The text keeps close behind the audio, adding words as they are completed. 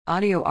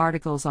Audio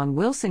articles on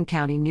Wilson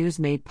County News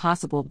made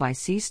possible by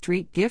C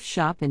Street Gift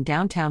Shop in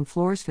downtown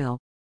Floresville.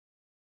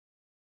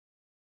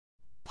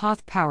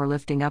 Poth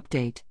Powerlifting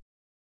Update.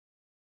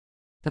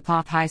 The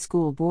Poth High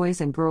School boys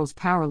and girls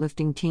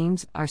powerlifting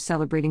teams are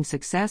celebrating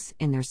success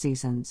in their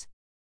seasons.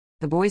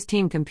 The boys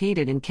team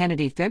competed in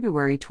Kennedy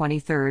February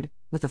 23rd,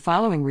 with the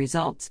following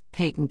results: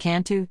 Peyton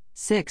Cantu,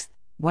 6th,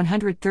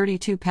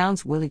 132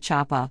 pounds; Willie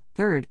Chapa,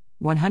 3rd,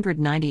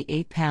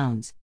 198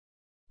 pounds.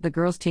 The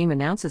girls team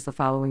announces the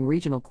following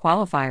regional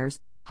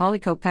qualifiers: Holly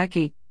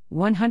Kopecki,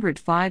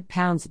 105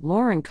 pounds;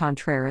 Lauren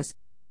Contreras,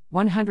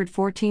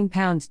 114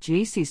 pounds;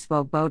 JC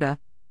Svoboda,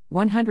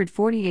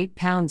 148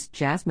 pounds;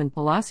 Jasmine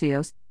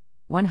Palacios,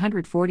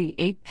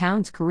 148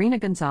 pounds; Karina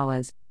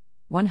Gonzalez,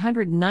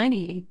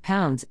 198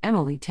 pounds;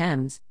 Emily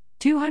Thames,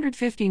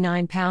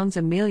 259 pounds;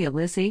 Amelia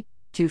Lissy,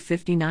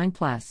 259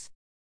 plus.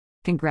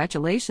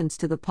 Congratulations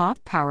to the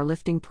Poth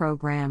Powerlifting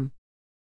program.